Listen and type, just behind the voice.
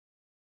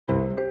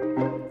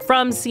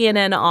From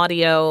CNN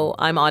Audio,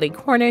 I'm Audie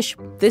Cornish.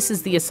 This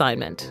is The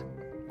Assignment.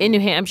 In New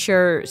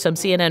Hampshire, some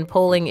CNN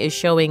polling is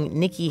showing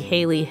Nikki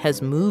Haley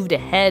has moved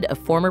ahead of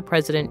former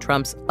President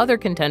Trump's other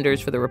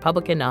contenders for the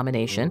Republican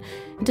nomination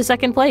into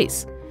second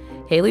place.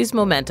 Haley's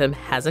momentum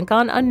hasn't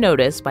gone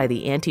unnoticed by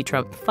the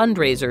anti-Trump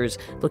fundraisers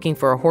looking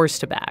for a horse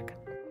to back.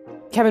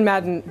 Kevin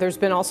Madden, there's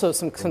been also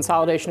some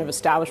consolidation of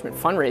establishment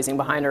fundraising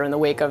behind her in the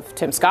wake of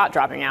Tim Scott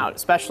dropping out,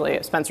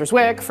 especially Spencer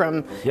Zwick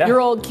from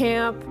your old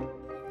camp.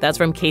 That's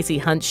from Casey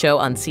Hunt's show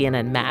on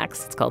CNN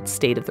Max. It's called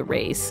State of the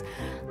Race.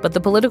 But the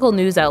political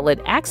news outlet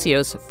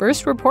Axios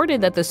first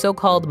reported that the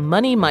so-called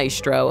money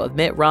maestro of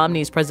Mitt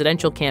Romney's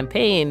presidential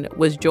campaign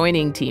was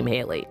joining Team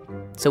Haley.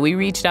 So we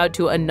reached out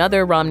to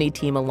another Romney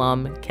team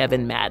alum,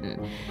 Kevin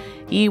Madden.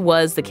 He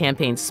was the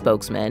campaign's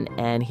spokesman,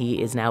 and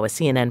he is now a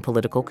CNN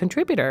political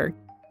contributor.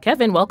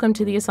 Kevin, welcome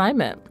to The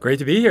Assignment. Great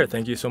to be here.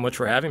 Thank you so much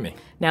for having me.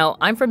 Now,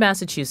 I'm from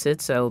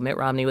Massachusetts, so Mitt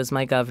Romney was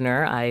my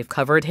governor. I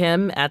covered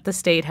him at the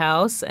State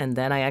House, and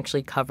then I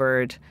actually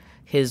covered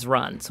his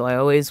run. So I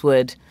always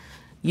would.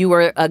 You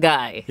were a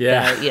guy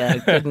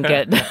that couldn't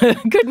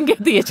get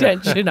the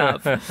attention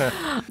of.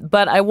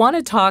 But I want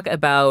to talk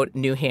about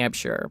New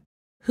Hampshire.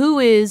 Who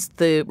is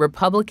the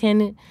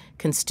Republican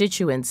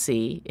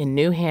constituency in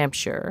New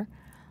Hampshire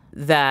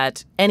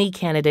that any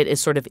candidate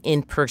is sort of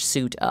in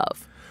pursuit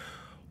of?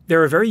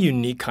 They're a very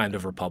unique kind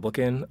of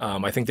Republican.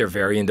 I think they're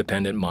very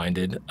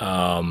independent-minded.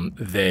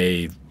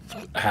 They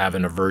have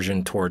an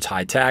aversion towards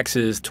high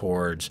taxes,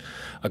 towards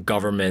a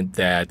government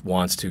that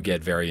wants to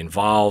get very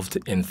involved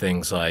in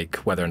things like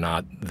whether or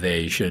not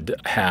they should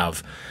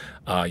have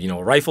a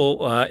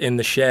rifle in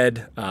the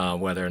shed,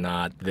 whether or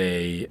not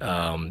they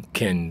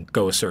can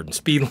go a certain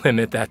speed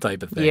limit, that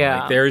type of thing.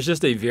 Yeah. Like, there's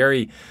just a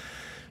very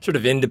sort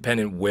of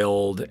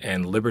independent-willed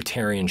and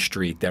libertarian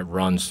streak that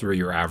runs through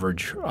your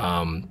average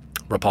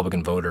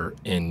Republican voter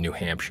in New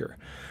Hampshire.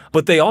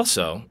 But they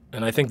also,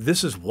 and I think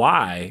this is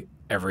why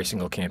every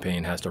single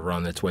campaign has to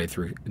run its way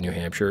through New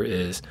Hampshire,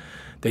 is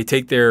they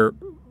take their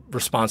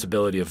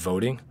responsibility of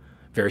voting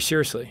very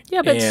seriously.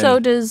 Yeah, but so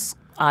does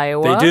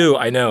Iowa. They do,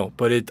 I know.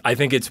 But I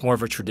think it's more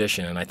of a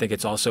tradition, and I think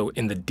it's also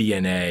in the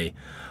DNA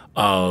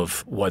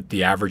of what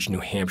the average New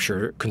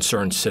Hampshire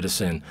concerned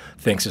citizen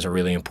thinks is a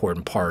really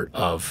important part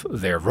of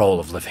their role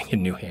of living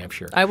in New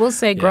Hampshire. I will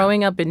say,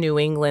 growing up in New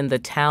England, the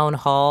town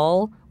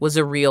hall was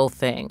a real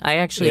thing. I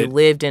actually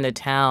lived in a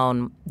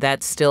town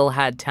that still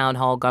had town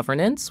hall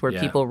governance, where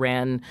people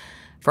ran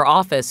for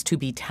office to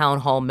be town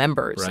hall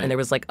members. Right. And there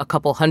was like a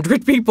couple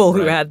hundred people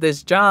who had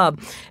this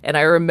job. And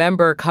I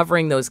remember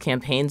covering those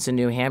campaigns in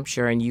New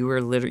Hampshire, and you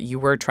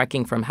were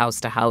trekking from house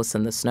to house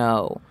in the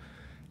snow.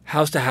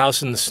 House to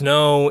house in the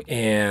snow,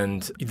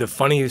 and the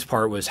funniest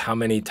part was how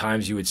many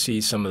times you would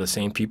see some of the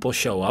same people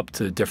show up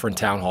to different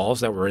town halls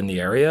that were in the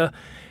area,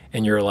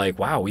 and you're like,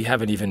 wow, we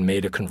haven't even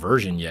made a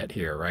conversion yet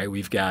here, right?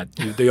 We've got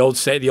the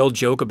old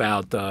joke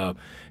about,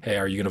 hey,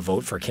 are you going to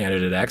vote for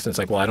candidate X? And it's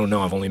like, well, I don't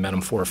know. I've only met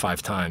him 4 or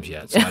 5 times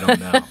yet, so I don't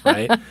know,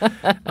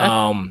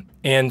 right?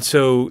 And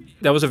so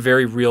that was a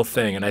very real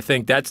thing, and I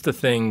think that's the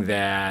thing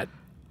that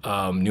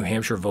New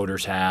Hampshire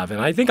voters have, and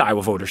I think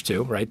Iowa voters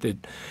too, right?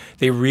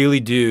 They really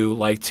do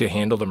like to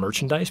handle the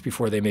merchandise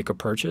before they make a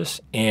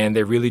purchase, and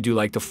they really do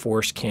like to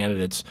force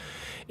candidates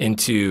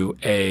into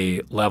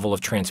a level of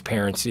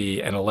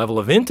transparency and a level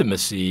of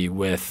intimacy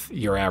with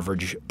your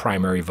average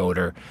primary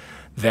voter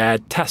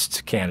that tests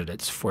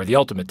candidates for the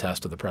ultimate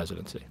test of the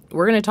presidency.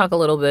 We're going to talk a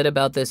little bit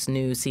about this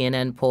new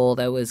CNN poll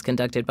that was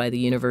conducted by the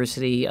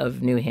University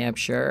of New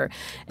Hampshire.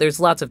 There's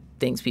lots of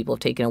things people have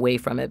taken away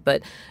from it,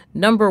 but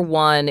number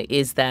one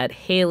is that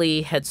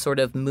Haley had sort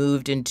of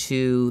moved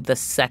into the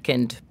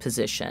second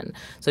position.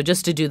 So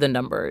just to do the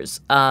numbers,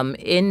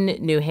 in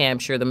New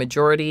Hampshire, the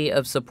majority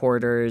of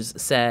supporters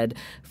said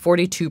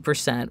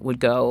 42% would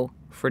go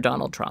for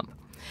Donald Trump.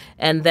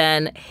 And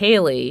then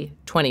Haley,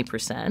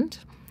 20%.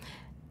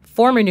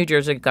 Former New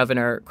Jersey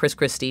Governor Chris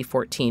Christie,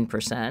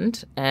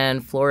 14%,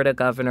 and Florida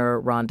Governor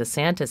Ron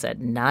DeSantis at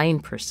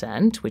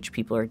 9%, which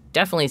people are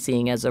definitely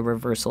seeing as a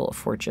reversal of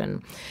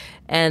fortune.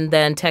 And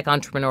then tech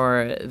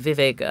entrepreneur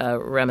Vivek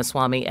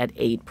Ramaswamy at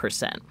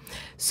 8%.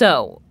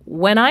 So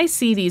when I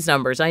see these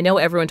numbers, I know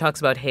everyone talks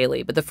about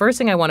Haley, but the first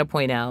thing I want to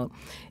point out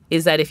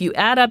is that if you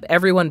add up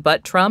everyone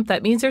but Trump,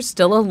 that means there's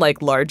still a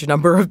large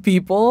number of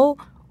people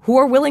who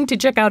are willing to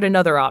check out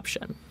another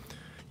option.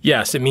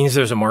 Yes, it means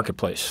there's a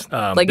marketplace.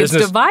 It's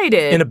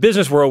divided. In a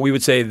business world, we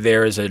would say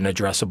there is an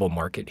addressable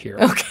market here.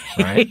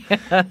 Okay.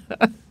 Right?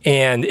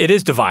 And it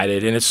is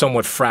divided and it's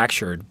somewhat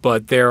fractured,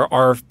 but there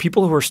are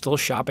people who are still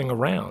shopping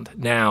around.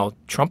 Now,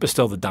 Trump is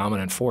still the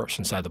dominant force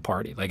inside the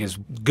party. Like, as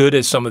good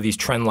as some of these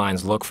trend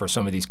lines look for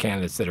some of these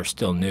candidates that are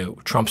still new,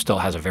 Trump still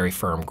has a very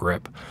firm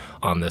grip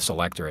on this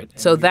electorate.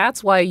 So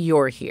that's why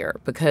you're here,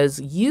 because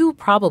you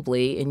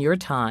probably, in your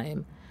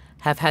time,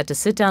 have had to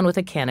sit down with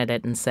a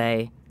candidate and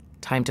say,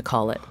 time to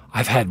call it.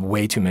 I've had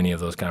way too many of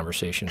those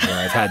conversations where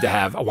I've had to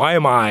have, why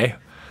am I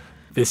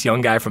this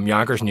young guy from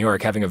Yonkers, New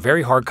York, having a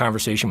very hard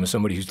conversation with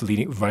somebody who's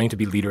running to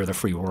be leader of the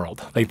free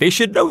world. Like, they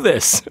should know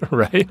this,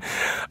 right?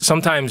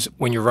 Sometimes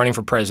when you're running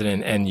for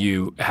president and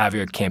you have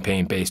your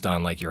campaign based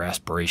on like your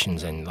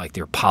aspirations and like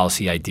your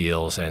policy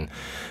ideals and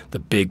the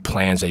big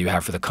plans that you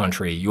have for the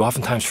country, you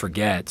oftentimes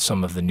forget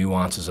some of the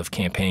nuances of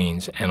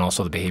campaigns and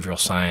also the behavioral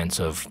science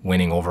of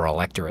winning over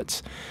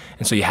electorates.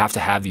 And so you have to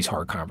have these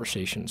hard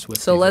conversations with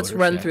So let's voters,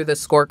 run through the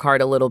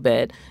scorecard a little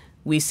bit.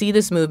 We see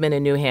this movement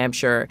in New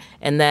Hampshire,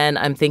 and then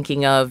I'm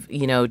thinking of,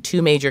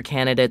 two major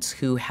candidates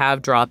who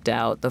have dropped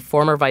out, the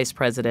former Vice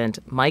President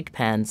Mike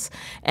Pence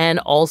and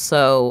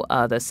also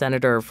the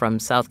senator from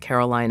South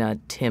Carolina,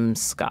 Tim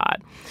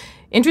Scott.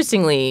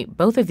 Interestingly,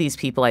 both of these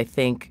people, I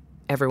think,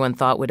 everyone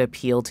thought would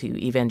appeal to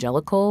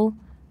evangelical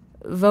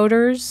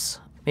voters.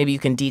 Maybe you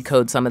can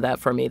decode some of that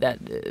for me, that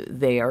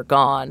they are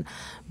gone.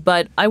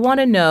 But I want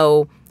to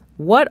know,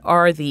 what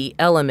are the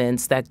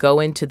elements that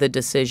go into the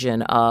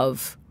decision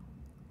of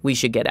we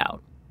should get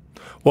out?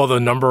 Well, the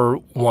number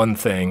one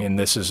thing, and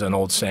this is an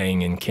old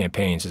saying in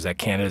campaigns, is that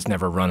candidates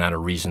never run out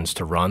of reasons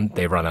to run.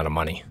 They run out of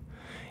money.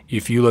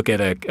 If you look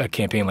at a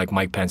campaign like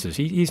Mike Pence's,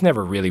 he's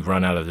never really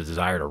run out of the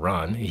desire to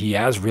run. He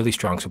has really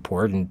strong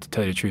support, and to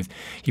tell you the truth,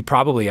 he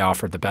probably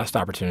offered the best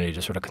opportunity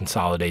to sort of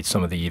consolidate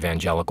some of the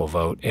evangelical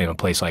vote in a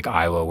place like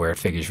Iowa where it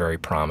figures very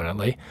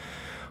prominently.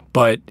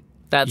 But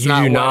that's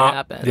not what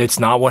happened. It's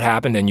not what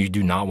happened, and you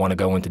do not want to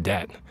go into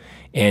debt.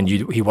 And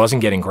he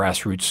wasn't getting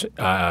grassroots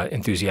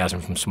enthusiasm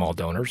from small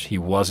donors. He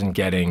wasn't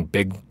getting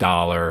big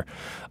dollar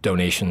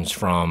donations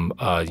from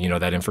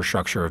that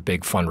infrastructure of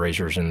big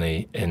fundraisers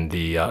and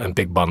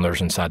big bundlers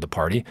inside the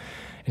party.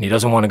 And he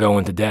doesn't want to go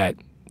into debt.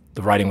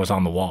 The writing was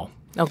on the wall.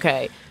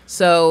 Okay.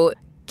 So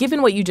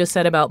given what you just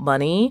said about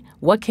money,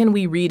 what can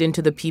we read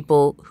into the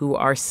people who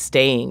are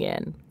staying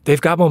in? They've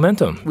got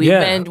momentum.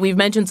 We've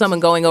mentioned someone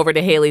going over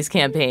to Haley's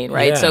campaign,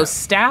 right? Yeah. So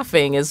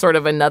staffing is sort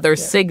of another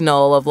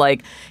signal of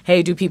like,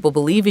 hey, do people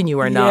believe in you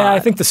or not? Yeah, I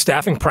think the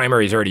staffing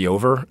primary is already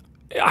over.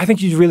 I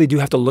think you really do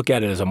have to look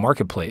at it as a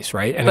marketplace,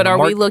 right? And but are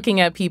we looking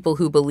at people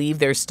who believe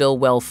they're still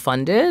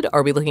well-funded?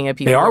 Are we looking at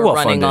people who are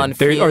running on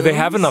fumes? Or they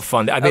have enough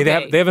funding?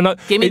 Okay. They have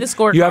enough. Give me the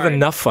scorecard. You have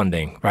enough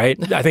funding,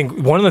 right? I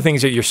think one of the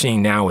things that you're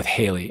seeing now with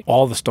Haley,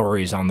 all the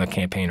stories on the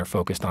campaign are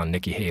focused on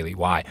Nikki Haley.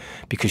 Why?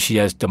 Because she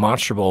has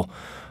demonstrable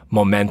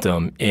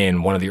momentum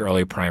in one of the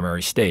early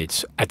primary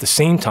states. At the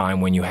same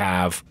time, when you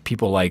have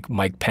people like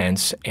Mike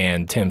Pence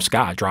and Tim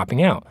Scott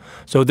dropping out.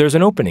 So there's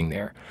an opening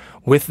there.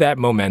 With that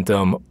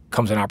momentum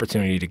comes an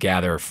opportunity to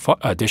gather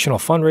additional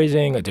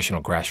fundraising,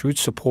 additional grassroots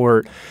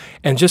support,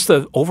 and just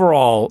the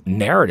overall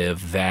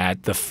narrative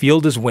that the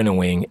field is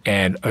winnowing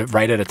and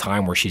right at a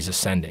time where she's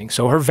ascending.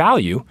 So her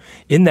value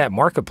in that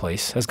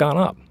marketplace has gone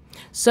up.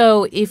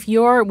 So if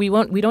you're, we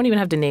don't even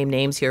have to name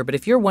names here, but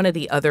if you're one of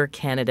the other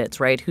candidates,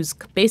 right, who's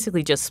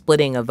basically just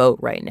splitting a vote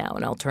right now,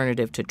 an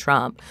alternative to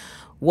Trump,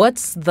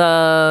 what's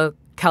the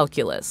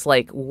calculus?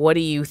 Like, what do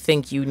you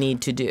think you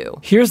need to do?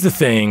 Here's the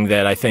thing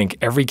that I think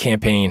every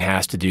campaign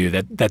has to do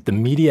that the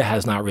media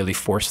has not really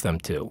forced them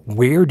to.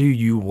 Where do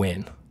you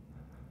win?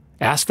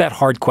 Ask that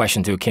hard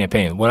question to a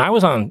campaign. When I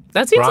was on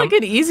That seems like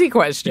an easy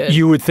question.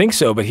 You would think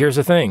so, but here's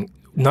the thing.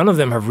 None of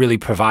them have really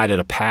provided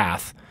a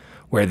path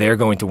where they're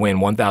going to win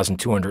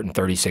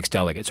 1,236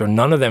 delegates. Or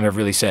none of them have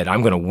really said,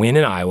 I'm going to win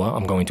in Iowa,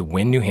 I'm going to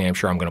win New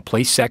Hampshire, I'm going to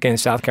place second in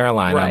South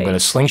Carolina, right. I'm going to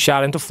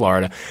slingshot into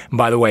Florida. And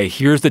by the way,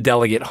 here's the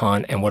delegate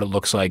hunt and what it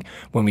looks like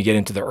when we get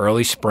into the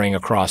early spring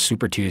across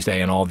Super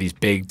Tuesday and all these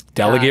big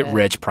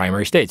delegate-rich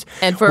primary states.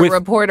 And for a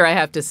reporter, I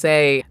have to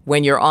say,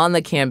 when you're on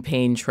the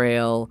campaign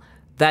trail,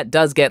 that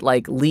does get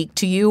like leaked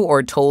to you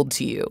or told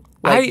to you.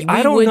 Like,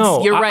 I don't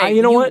know. You're right.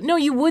 You know what? No,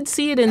 you would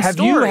see it in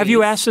stories. Have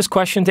you asked this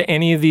question to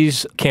any of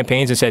these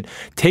campaigns and said,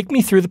 take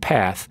me through the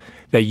path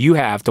that you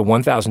have to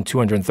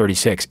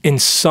 1,236 in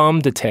some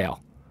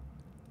detail?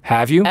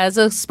 Have you? As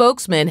a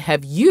spokesman,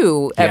 have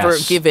you ever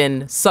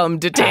given some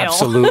detail?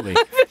 Absolutely.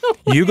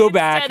 You go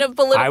back.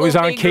 I was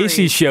on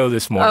Casey's show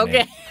this morning.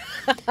 Okay.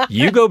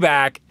 You go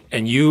back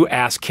and you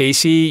ask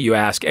Casey, you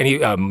ask any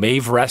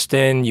Maeve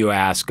Reston, you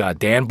ask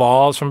Dan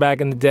Balls from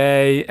back in the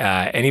day,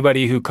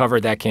 anybody who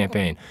covered that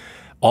campaign.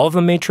 All of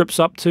them made trips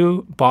up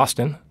to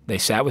Boston. They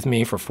sat with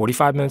me for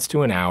 45 minutes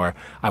to an hour.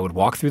 I would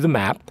walk through the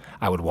map.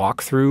 I would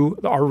walk through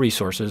our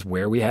resources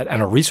where we had,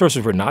 and our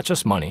resources were not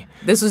just money.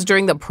 This was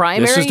during the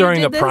primary? This was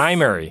during the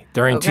primary.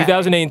 During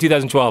 2008 and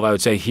 2012, I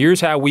would say, here's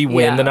how we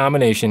win the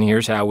nomination.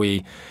 Here's how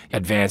we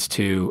advance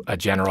to a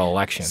general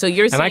election. So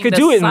you're saying and I could the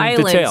do it silence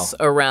in detail.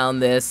 Around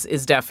this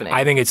is deafening.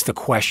 I think it's the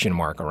question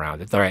mark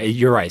around it. All right,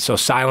 you're right. So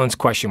silence,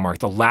 question mark.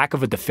 The lack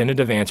of a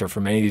definitive answer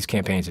for many of these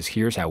campaigns is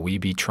here's how we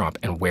beat Trump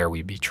and where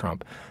we beat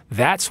Trump.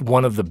 That's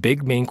one of the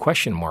big main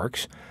question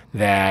marks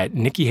that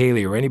Nikki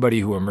Haley or anybody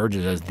who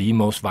emerges as the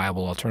most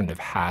viable alternative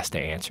has to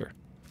answer.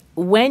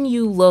 When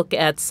you look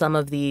at some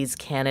of these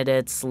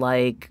candidates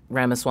like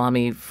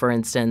Ramaswamy, for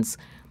instance,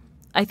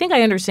 I think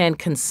I understand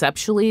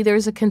conceptually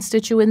there's a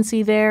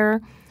constituency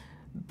there,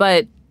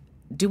 but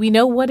do we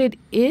know what it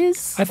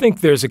is? I think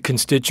there's a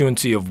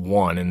constituency of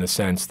one in the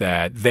sense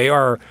that they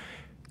are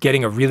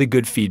getting a really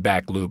good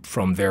feedback loop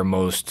from their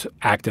most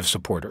active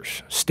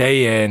supporters.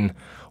 Stay in.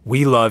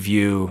 We love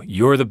you.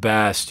 You're the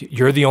best.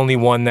 You're the only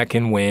one that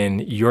can win.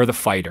 You're the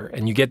fighter.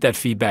 And you get that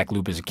feedback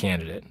loop as a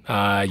candidate.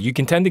 You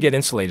can tend to get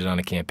insulated on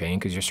a campaign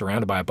because you're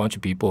surrounded by a bunch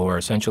of people who are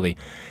essentially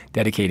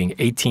dedicating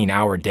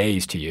 18-hour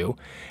days to you.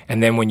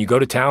 And then when you go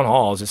to town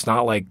halls, it's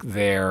not like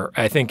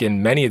I think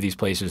in many of these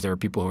places, there are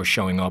people who are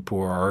showing up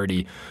who are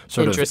already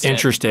sort of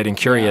interested and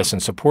curious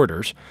and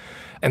supporters.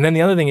 And then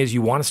the other thing is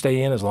you want to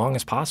stay in as long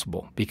as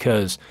possible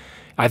because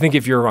I think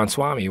if you're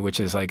Ramaswamy, which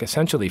is like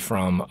essentially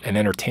from an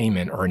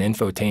entertainment or an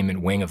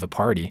infotainment wing of the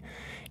party,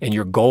 and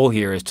your goal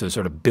here is to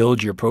sort of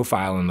build your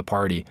profile in the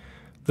party,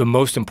 the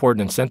most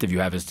important incentive you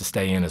have is to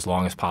stay in as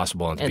long as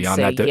possible and beyond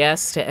that. Say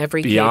yes to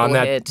every cable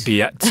hit.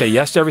 Say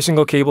yes to every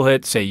single cable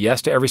hit. Say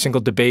yes to every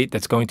single debate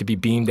that's going to be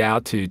beamed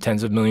out to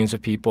tens of millions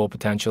of people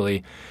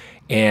potentially,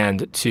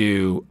 and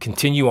to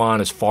continue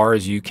on as far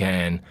as you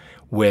can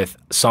with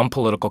some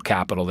political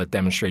capital that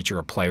demonstrates you're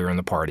a player in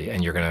the party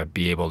and you're going to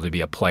be able to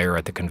be a player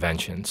at the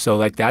convention. So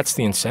like that's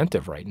the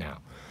incentive right now.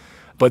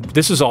 But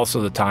this is also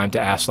the time to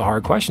ask the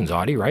hard questions,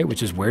 Audie, right?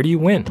 Which is where do you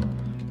win?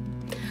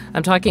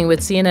 I'm talking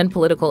with CNN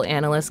political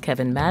analyst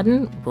Kevin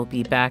Madden. We'll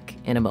be back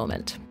in a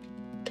moment.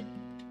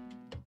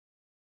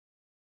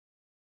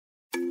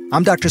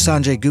 I'm Dr.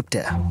 Sanjay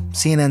Gupta,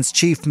 CNN's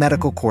chief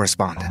medical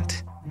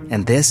correspondent.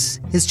 And this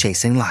is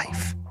Chasing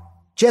Life.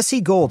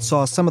 Jessie Gold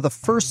saw some of the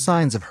first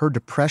signs of her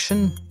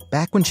depression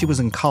back when she was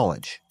in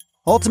college.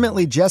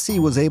 Ultimately, Jessie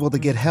was able to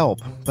get help,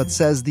 but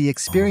says the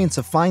experience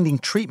of finding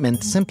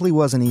treatment simply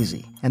wasn't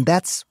easy. And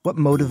that's what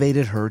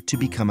motivated her to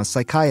become a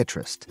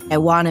psychiatrist. I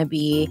want to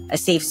be a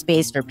safe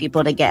space for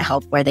people to get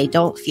help where they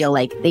don't feel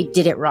like they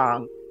did it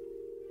wrong.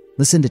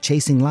 Listen to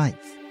Chasing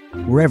Life,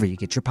 wherever you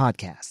get your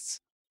podcasts.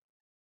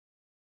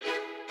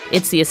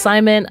 It's The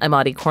Assignment. I'm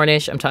Audie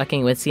Cornish. I'm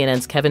talking with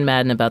CNN's Kevin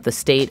Madden about the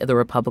state of the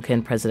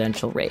Republican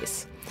presidential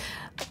race.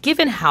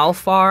 Given how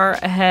far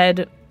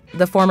ahead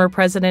the former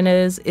president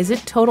is it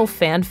total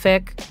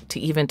fanfic to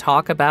even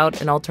talk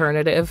about an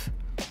alternative?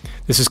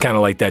 This is kind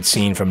of like that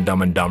scene from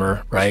Dumb and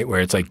Dumber, right?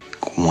 Where it's like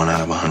 1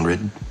 out of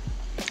 100.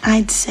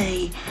 I'd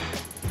say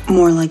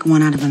more like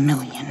 1 out of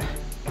 1,000,000.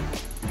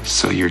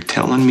 So you're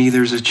telling me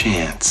there's a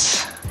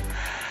chance?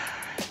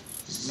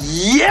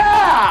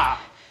 Yeah!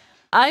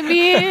 I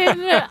mean,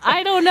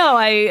 I don't know.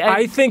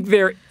 I think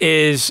there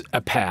is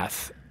a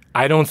path.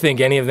 I don't think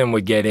any of them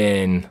would get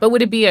in. But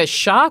would it be a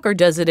shock, or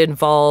does it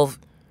involve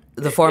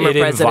the former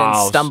president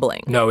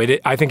stumbling? No,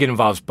 I think it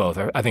involves both.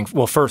 I think.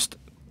 Well, first,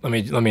 let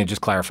me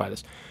just clarify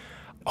this.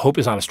 Hope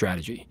is not a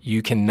strategy.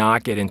 You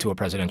cannot get into a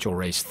presidential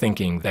race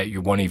thinking that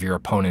one of your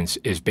opponents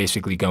is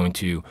basically going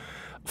to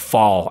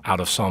fall out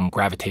of some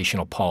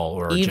gravitational pull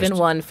or even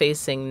just one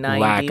facing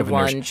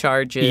 91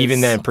 charges. Even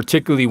then,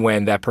 particularly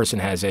when that person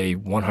has a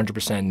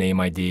 100%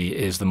 name ID,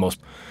 is the most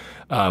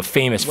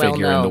famous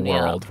figure in the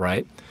world,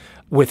 right?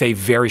 With a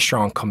very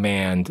strong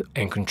command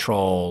and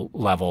control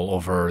level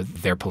over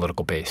their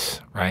political base,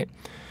 right?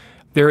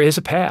 There is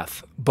a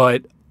path,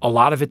 but a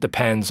lot of it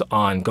depends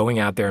on going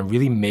out there and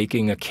really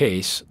making a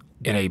case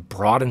in a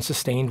broad and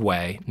sustained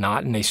way,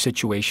 not in a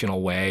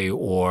situational way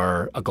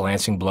or a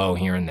glancing blow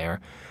here and there.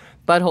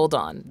 But hold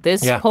on.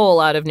 This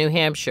poll out of New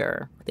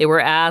Hampshire, they were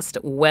asked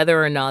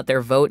whether or not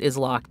their vote is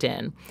locked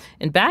in.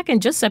 And back in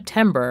just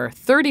September,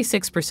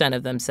 36%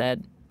 of them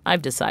said,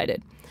 I've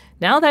decided.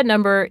 Now that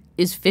number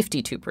is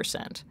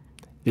 52%.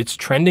 It's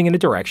trending in a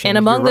direction. And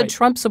among the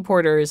Trump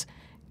supporters,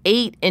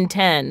 8 in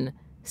 10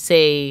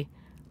 say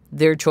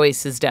their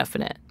choice is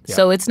definite. Yeah.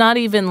 So it's not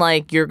even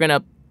like you're going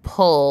to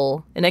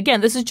pull. And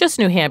again, this is just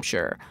New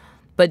Hampshire.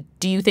 But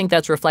do you think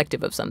that's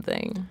reflective of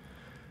something?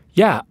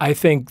 Yeah, I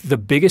think the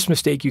biggest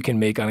mistake you can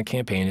make on a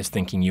campaign is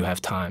thinking you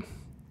have time.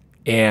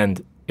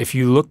 And if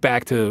you look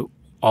back to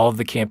all of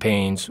the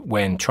campaigns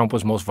when Trump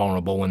was most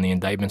vulnerable, when the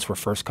indictments were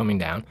first coming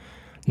down,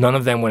 none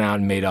of them went out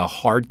and made a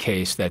hard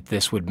case that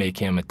this would make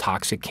him a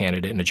toxic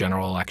candidate in a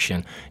general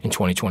election in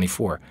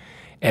 2024.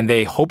 And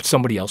they hoped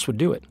somebody else would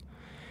do it.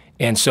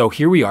 And so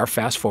here we are,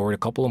 fast forward a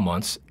couple of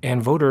months,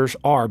 and voters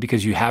are,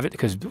 because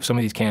some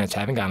of these candidates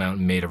haven't gone out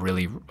and made a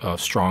really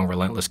strong,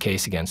 relentless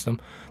case against them,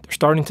 they're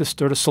starting to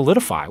sort of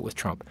solidify with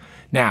Trump.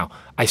 Now,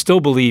 I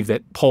still believe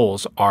that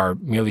polls are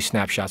merely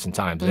snapshots in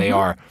time.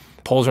 Mm-hmm.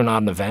 Polls are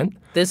not an event.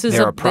 This is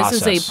a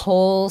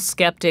poll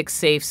skeptic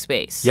safe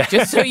space. Yeah.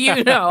 Just so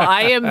you know,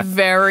 I am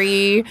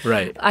very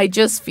right. I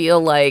just feel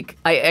like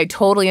I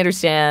totally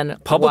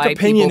understand public why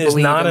opinion people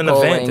is not an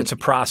polling. Event. It's a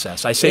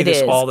process. I say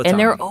this all the time. And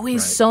there are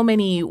always so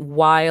many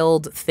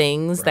wild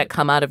things that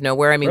come out of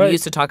nowhere. I mean, we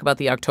used to talk about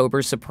the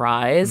October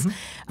surprise,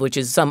 which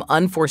is some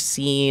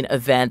unforeseen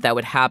event that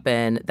would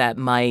happen that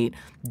might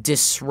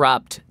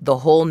disrupt the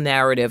whole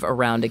narrative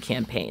around a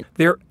campaign.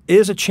 There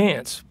is a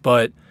chance,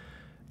 but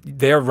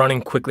they're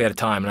running quickly at a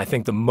time. And I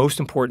think the most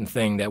important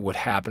thing that would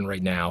happen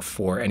right now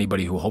for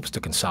anybody who hopes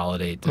to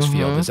consolidate this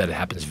field is that it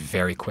happens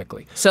very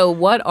quickly. So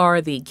what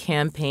are the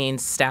campaign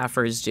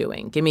staffers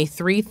doing? Give me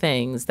 3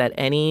 things that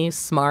any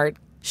smart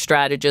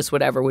strategist,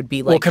 whatever, would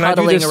be like well, can I do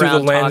cuddling this through the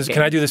around lens? talking.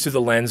 Can I do this through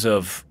the lens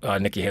of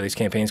Nikki Haley's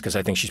campaigns? Because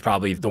I think she's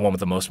probably the one with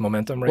the most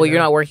momentum right Well, now.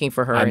 you're not working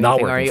for her. I'm or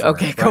not anything, working are you? for her,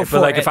 Okay, right? go for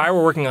But like, it. if I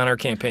were working on her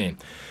campaign,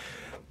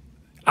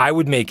 I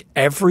would make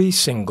every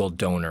single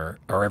donor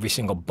or every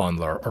single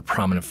bundler or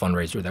prominent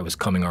fundraiser that was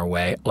coming our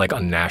way like a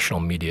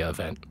national media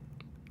event.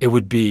 It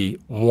would be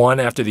one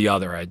after the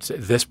other. I'd say,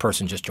 this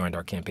person just joined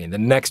our campaign. The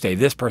next day,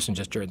 this person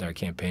just joined our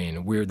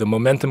campaign. The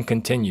momentum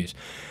continues.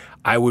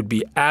 I would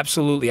be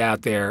absolutely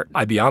out there.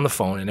 I'd be on the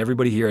phone, and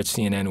everybody here at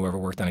CNN, whoever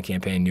worked on a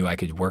campaign, knew I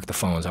could work the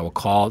phones. I would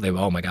call. They would,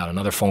 oh, my God,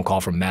 another phone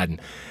call from Madden.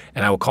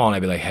 And I would call, and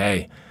I'd be like,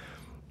 hey,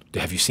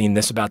 have you seen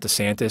this about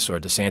DeSantis? Or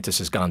DeSantis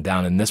has gone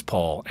down in this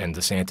poll, and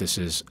DeSantis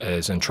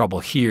is in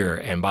trouble here.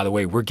 And by the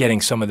way, we're getting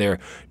some of their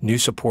new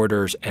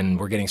supporters, and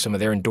we're getting some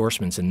of their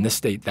endorsements in this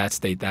state, that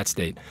state, that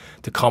state,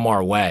 to come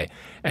our way,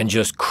 and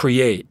just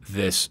create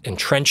this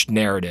entrenched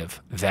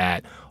narrative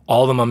that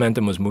all the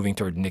momentum was moving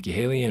toward Nikki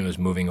Haley and it was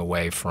moving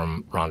away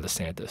from Ron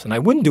DeSantis. And I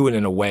wouldn't do it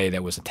in a way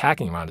that was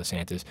attacking Ron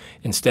DeSantis.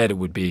 Instead, it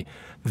would be,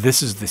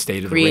 this is the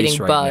state of the race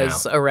right now. Creating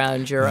buzz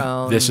around your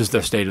own. This is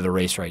the state of the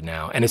race right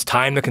now. And it's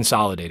time to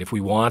consolidate. If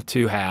we want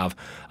to have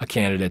a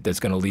candidate that's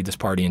going to lead this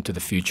party into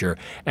the future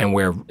and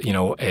where,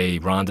 a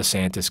Ron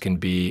DeSantis can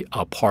be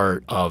a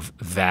part of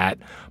that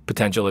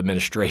potential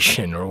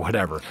administration or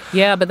whatever.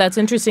 Yeah, but that's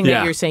interesting Yeah.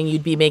 that you're saying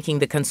you'd be making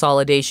the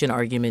consolidation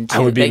argument too. I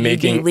would be that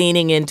you'd be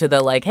leaning into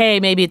the like, hey,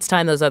 maybe it's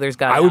time those others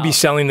got out. I would be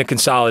selling the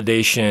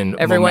consolidation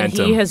Everyone,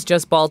 momentum. he has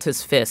just balled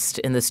his fist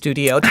in the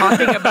studio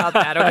talking about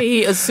that. Okay,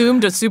 he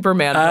assumed a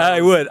Superman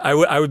pose.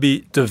 I would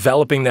be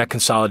developing that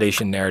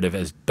consolidation narrative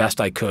as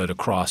best I could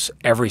across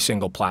every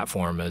single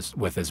platform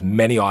with as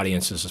many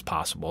audiences as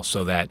possible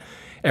so that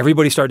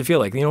everybody started to feel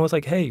like, it's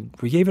like, hey,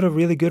 we gave it a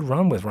really good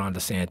run with Ron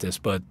DeSantis,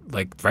 but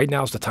like right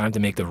now is the time to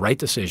make the right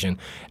decision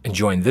and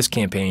join this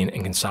campaign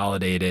and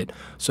consolidate it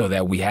so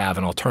that we have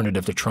an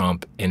alternative to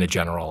Trump in a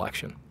general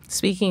election.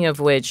 Speaking of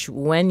which,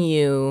 when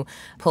you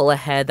pull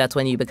ahead, that's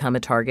when you become a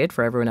target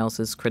for everyone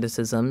else's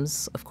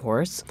criticisms, of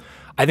course.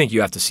 I think you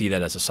have to see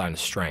that as a sign of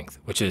strength,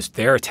 which is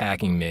they're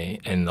attacking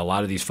me, and a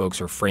lot of these folks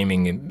are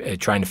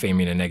trying to frame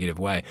me in a negative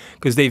way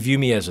because they view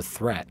me as a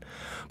threat.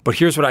 But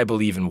here's what I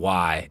believe and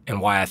why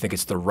I think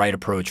it's the right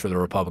approach for the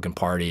Republican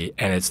Party,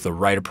 and it's the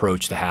right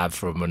approach to have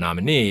from a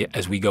nominee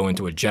as we go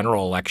into a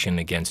general election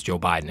against Joe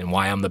Biden, and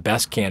why I'm the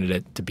best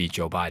candidate to beat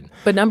Joe Biden.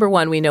 But number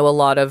one, we know a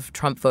lot of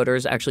Trump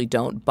voters actually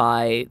don't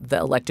buy the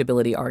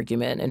electability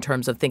argument in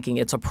terms of thinking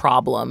it's a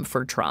problem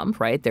for Trump,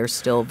 right? They're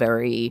still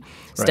very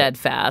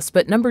steadfast.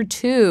 But number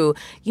two,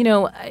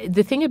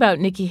 the thing about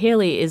Nikki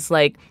Haley is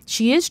like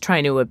she is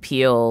trying to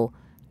appeal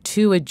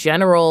to a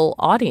general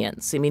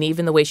audience. I mean,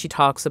 even the way she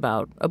talks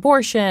about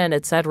abortion,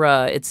 et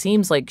cetera, it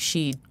seems like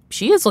she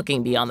is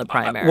looking beyond the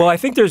primary. Well, I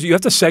think you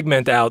have to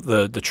segment out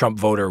the Trump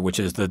voter, which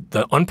is the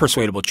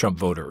unpersuadable Trump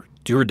voter.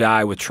 Do or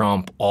die with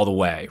Trump all the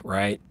way,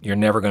 right? You're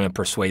never going to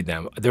persuade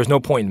them. There's no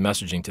point in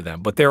messaging to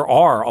them. But there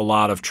are a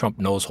lot of Trump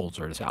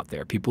noseholders out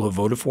there, people who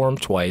voted for him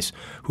twice,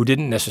 who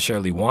didn't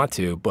necessarily want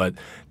to, but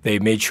they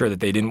made sure that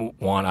they didn't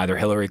want either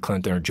Hillary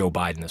Clinton or Joe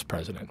Biden as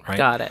president, right?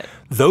 Got it.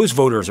 Those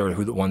voters are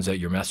the ones that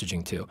you're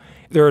messaging to.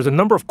 There is a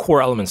number of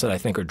core elements that I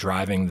think are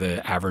driving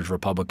the average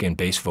Republican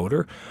base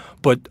voter,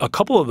 but a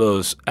couple of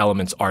those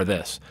elements are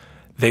this.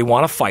 They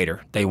want a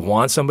fighter. They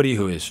want somebody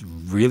who is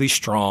really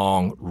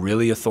strong,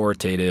 really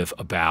authoritative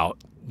about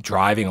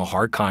driving a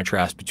hard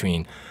contrast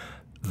between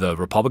the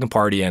Republican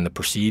Party and the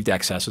perceived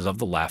excesses of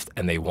the left,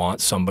 and they want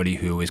somebody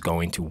who is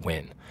going to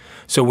win.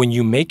 So when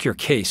you make your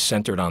case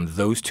centered on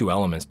those two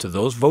elements to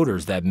those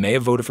voters that may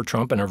have voted for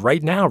Trump and are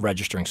right now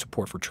registering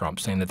support for Trump,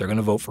 saying that they're going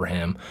to vote for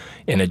him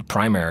in a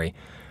primary,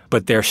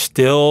 but there's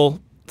still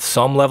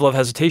some level of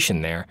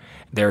hesitation there,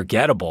 they're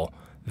gettable.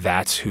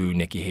 That's who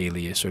Nikki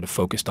Haley is sort of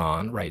focused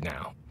on right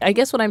now. I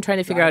guess what I'm trying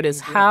to figure out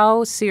is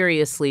how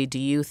seriously do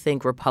you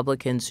think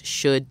Republicans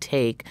should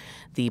take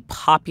the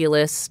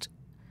populist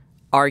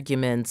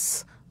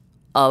arguments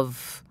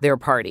of their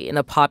party and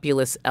the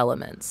populist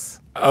elements?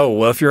 Oh,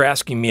 well, if you're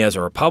asking me as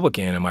a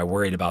Republican, am I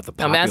worried about the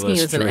populist I'm asking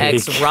you as an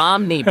streak?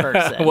 ex-Romney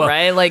person, Well,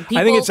 right? Like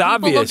I think it's people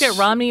obvious. look at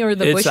Romney or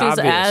the It's Bushes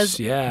obvious, as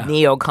yeah.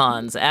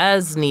 neocons,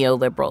 as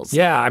neoliberals.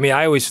 Yeah, I mean,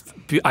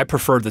 I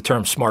prefer the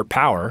term smart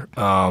power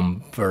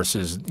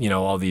versus,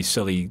 all these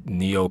silly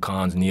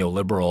neocons,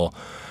 neoliberal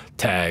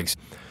tags.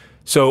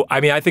 So,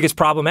 I mean, I think it's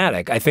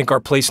problematic. I think our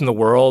place in the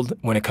world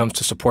when it comes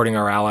to supporting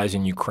our allies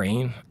in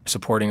Ukraine,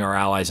 supporting our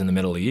allies in the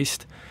Middle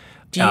East,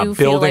 Do you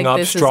feel building like up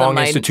this strong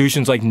is a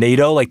institutions like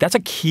NATO, like that's a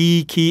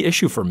key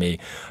issue for me.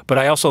 But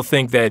I also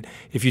think that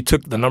if you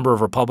took the number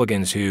of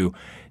Republicans who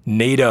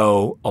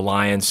NATO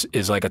alliance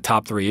is like a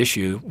top 3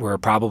 issue, where it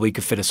probably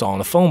could fit us all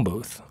in a phone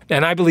booth.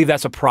 And I believe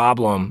that's a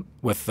problem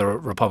with the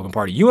Republican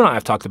Party. You and I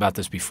have talked about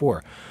this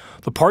before.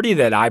 The party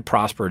that I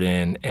prospered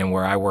in and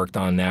where I worked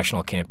on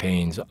national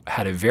campaigns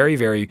had a very,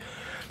 very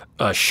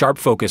sharp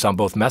focus on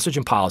both message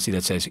and policy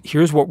that says,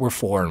 here's what we're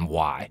for and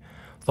why.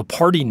 The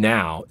party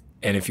now,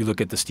 and if you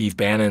look at the Steve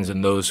Bannons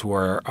and those who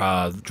are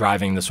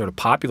driving the sort of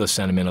populist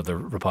sentiment of the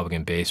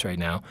Republican base right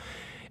now,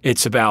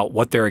 it's about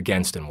what they're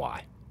against and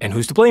why, and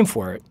who's to blame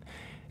for it.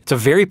 It's a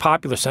very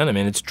popular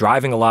sentiment. It's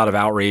driving a lot of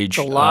outrage.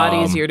 It's a lot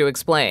easier to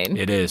explain.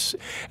 It is.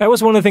 That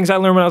was one of the things I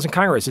learned when I was in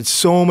Congress. It's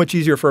so much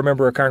easier for a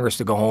member of Congress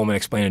to go home and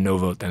explain a no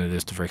vote than it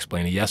is to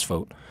explain a yes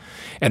vote.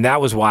 And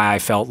that was why I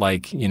felt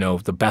like, you know,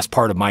 the best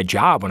part of my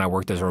job when I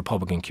worked as a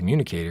Republican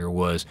communicator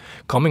was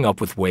coming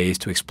up with ways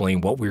to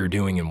explain what we were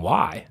doing and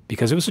why,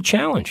 because it was a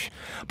challenge.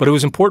 But it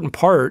was an important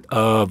part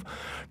of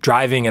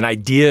driving an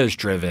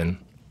ideas-driven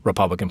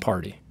Republican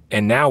Party.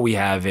 And now we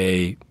have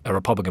a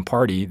Republican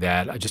Party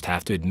that I just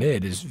have to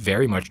admit is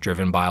very much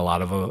driven by a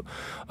lot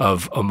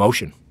of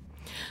emotion.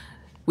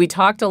 We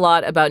talked a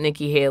lot about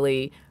Nikki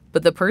Haley,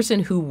 but the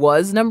person who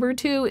was number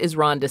 2 is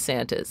Ron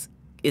DeSantis.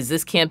 Is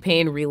this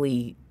campaign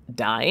really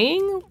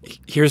dying?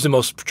 Here's the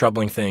most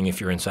troubling thing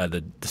if you're inside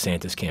the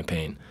DeSantis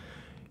campaign.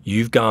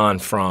 You've gone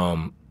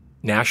from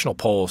national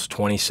polls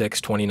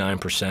 26,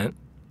 29%,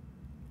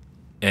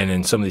 and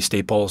in some of these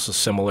state polls a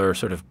similar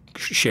sort of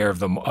share of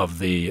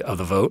the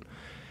vote.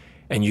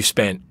 And you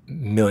spent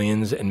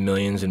millions and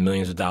millions and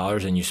millions of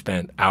dollars, and you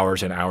spent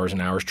hours and hours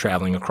and hours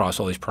traveling across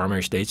all these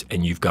primary states,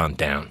 and you've gone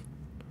down.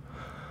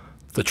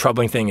 The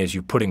troubling thing is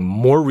you're putting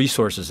more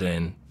resources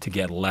in to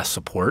get less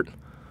support.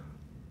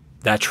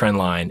 That trend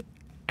line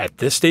at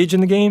this stage in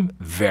the game,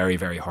 very,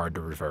 very hard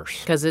to reverse.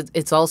 Because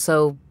it's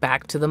also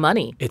back to the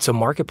money. It's a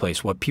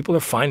marketplace. What people are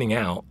finding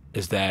out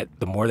is that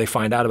the more they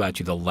find out about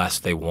you, the less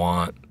they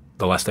want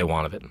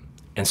of it.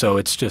 And so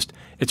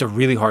it's a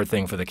really hard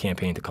thing for the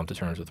campaign to come to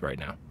terms with right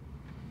now.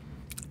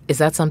 Is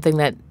that something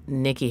that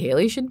Nikki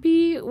Haley should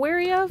be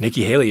wary of?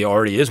 Nikki Haley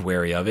already is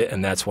wary of it,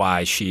 and that's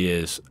why she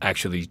is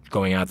actually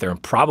going out there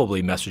and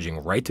probably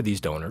messaging right to these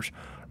donors,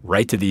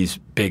 right to these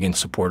big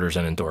supporters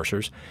and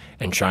endorsers,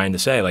 and trying to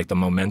say, like, the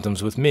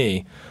momentum's with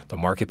me, the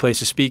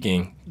marketplace is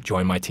speaking,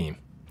 join my team.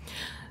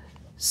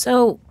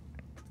 So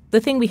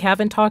the thing we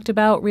haven't talked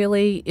about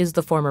really is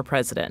the former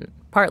president,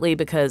 partly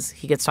because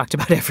he gets talked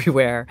about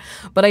everywhere.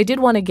 But I did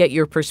want to get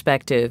your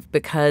perspective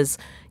because,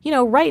 you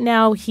know, right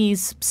now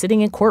he's sitting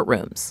in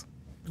courtrooms.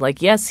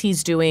 Like, yes,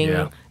 he's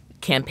doing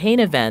campaign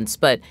events,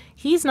 but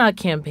he's not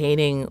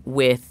campaigning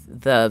with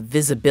the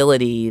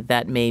visibility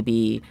that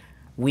maybe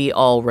we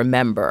all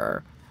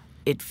remember.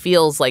 It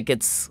feels like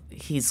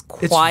he's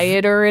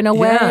quieter in a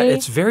way. Yeah,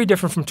 it's very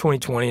different from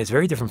 2020. It's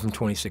very different from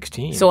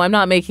 2016. So I'm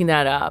not making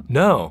that up.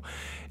 No.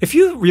 If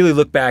you really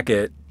look back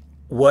at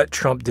what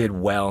Trump did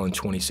well in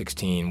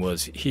 2016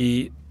 was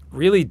he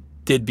really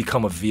did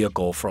become a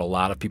vehicle for a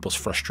lot of people's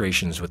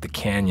frustrations with the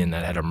canyon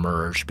that had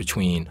emerged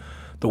between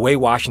the way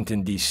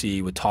Washington,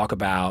 D.C. would talk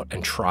about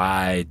and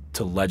try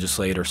to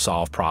legislate or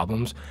solve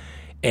problems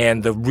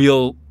and the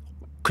real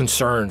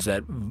concerns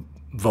that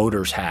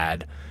voters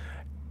had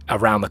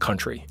around the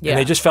country. Yeah. And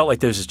they just felt like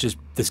there's just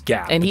this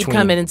gap. And he'd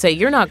come in and say,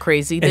 you're not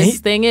crazy. This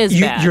thing is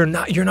bad.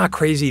 You're not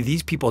crazy.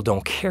 These people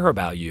don't care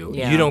about you.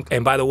 Yeah. You don't.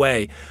 And by the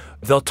way,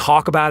 they'll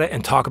talk about it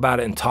and talk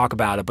about it and talk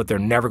about it, but they're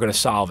never going to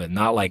solve it,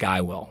 not like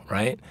I will,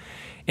 right?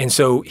 And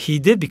so he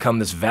did become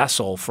this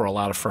vessel for a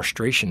lot of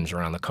frustrations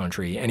around the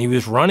country. And he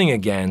was running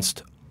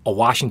against a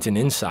Washington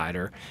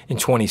insider in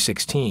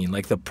 2016,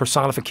 like the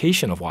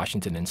personification of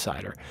Washington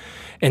insider.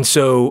 And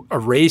so a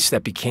race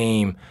that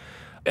became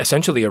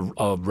essentially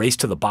a race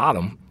to the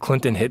bottom,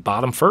 Clinton hit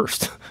bottom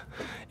first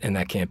in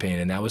that campaign,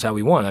 and that was how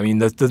we won. I mean,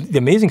 the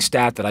amazing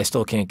stat that I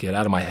still can't get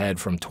out of my head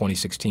from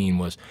 2016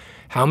 was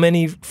how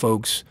many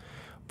folks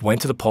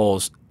went to the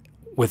polls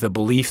with a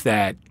belief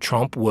that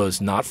Trump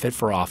was not fit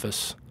for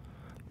office,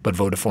 but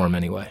voted for him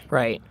ananyway.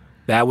 Right.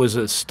 That was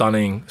a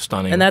stunning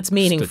And that's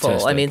meaningful.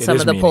 statistic. I mean, some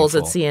of the polls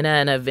at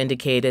CNN have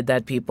indicated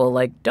that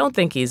people don't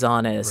think he's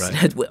honest.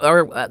 Right.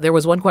 Or there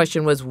was one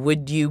question was,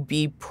 would you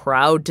be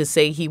proud to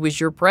say he was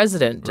your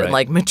president?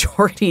 Right. And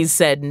majorities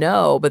said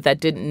no, but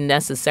that didn't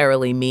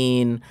necessarily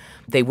mean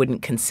they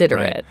wouldn't consider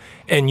it.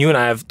 And you and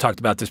I have talked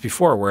about this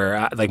before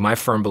where my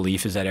firm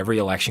belief is that every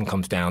election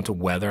comes down to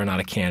whether or not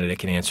a candidate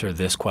can answer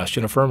this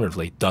question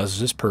affirmatively. Does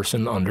this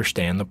person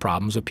understand the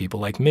problems of people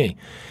like me?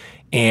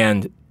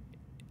 And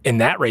in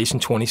that race in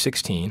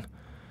 2016,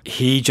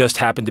 he just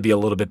happened to be a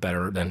little bit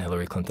better than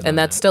Hillary Clinton. And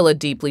that's still a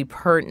deeply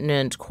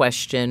pertinent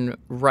question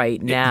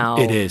right now.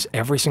 It is.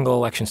 Every single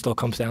election still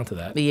comes down to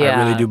that.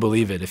 Yeah. I really do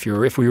believe it. If we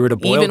were to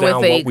boil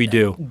down what we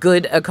do.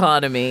 Good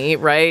economy,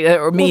 right?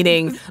 Or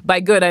meaning, by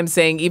good, I'm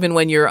saying even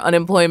when your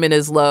unemployment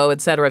is low,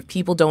 et cetera, if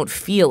people don't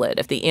feel it,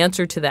 if the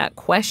answer to that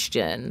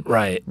question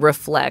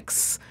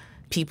reflects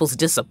people's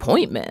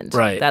disappointment,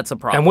 that's a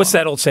problem. And what's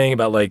that old saying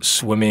about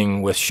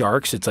swimming with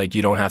sharks? It's like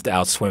you don't have to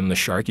outswim the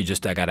shark. You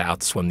just got to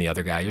outswim the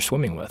other guy you're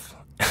swimming with.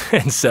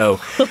 And so,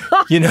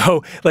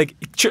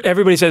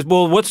 everybody says,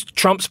 well, what's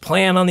Trump's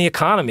plan on the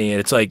economy?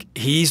 And it's like,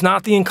 he's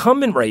not the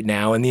incumbent right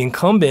now. And the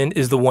incumbent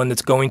is the one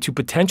that's going to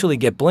potentially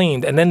get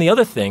blamed. And then the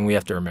other thing we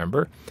have to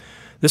remember,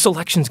 this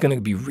election is going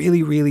to be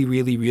really, really,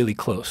 really, really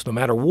close. No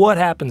matter what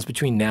happens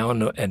between now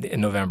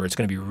and November, it's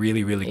going to be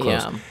really, really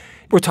close. Yeah.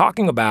 We're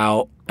talking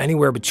about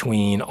anywhere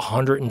between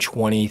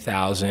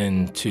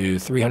 120,000 to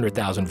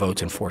 300,000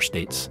 votes in 4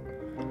 states.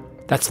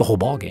 That's the whole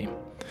ballgame.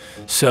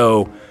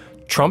 So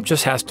Trump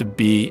just has to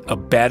be a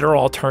better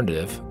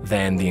alternative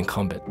than the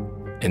incumbent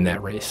in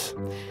that race.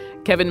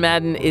 Kevin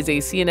Madden is a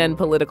CNN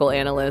political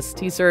analyst.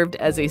 He served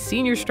as a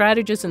senior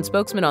strategist and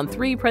spokesman on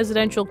 3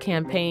 presidential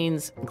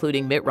campaigns,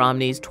 including Mitt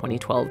Romney's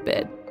 2012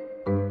 bid.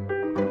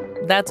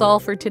 That's all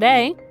for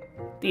today.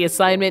 The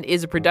Assignment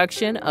is a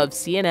production of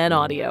CNN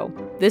Audio.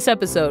 This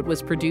episode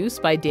was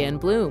produced by Dan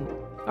Bloom.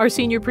 Our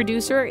senior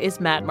producer is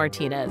Matt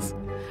Martinez.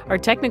 Our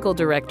technical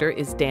director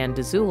is Dan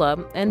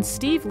Dzula, and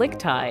Steve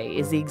Lickteig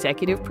is the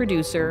executive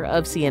producer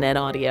of CNN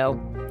Audio.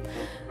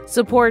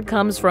 Support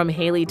comes from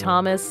Haley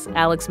Thomas,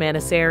 Alex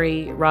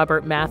Manasseri,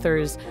 Robert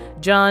Mathers,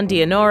 John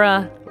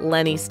Dianora,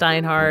 Lenny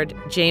Steinhardt,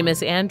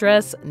 Jameis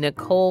Andres,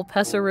 Nicole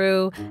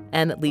Pesaru,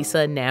 and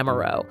Lisa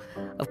Namaro.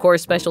 Of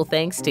course, special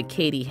thanks to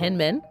Katie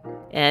Hinman.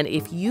 And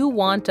if you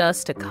want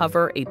us to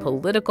cover a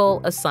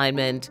political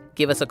assignment,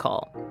 give us a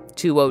call.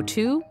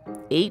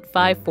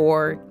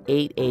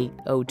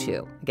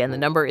 202-854-8802. Again, the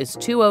number is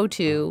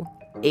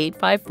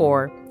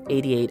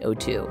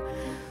 202-854-8802.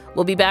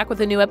 We'll be back with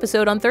a new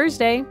episode on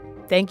Thursday.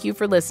 Thank you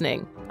for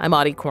listening. I'm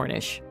Audie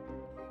Cornish.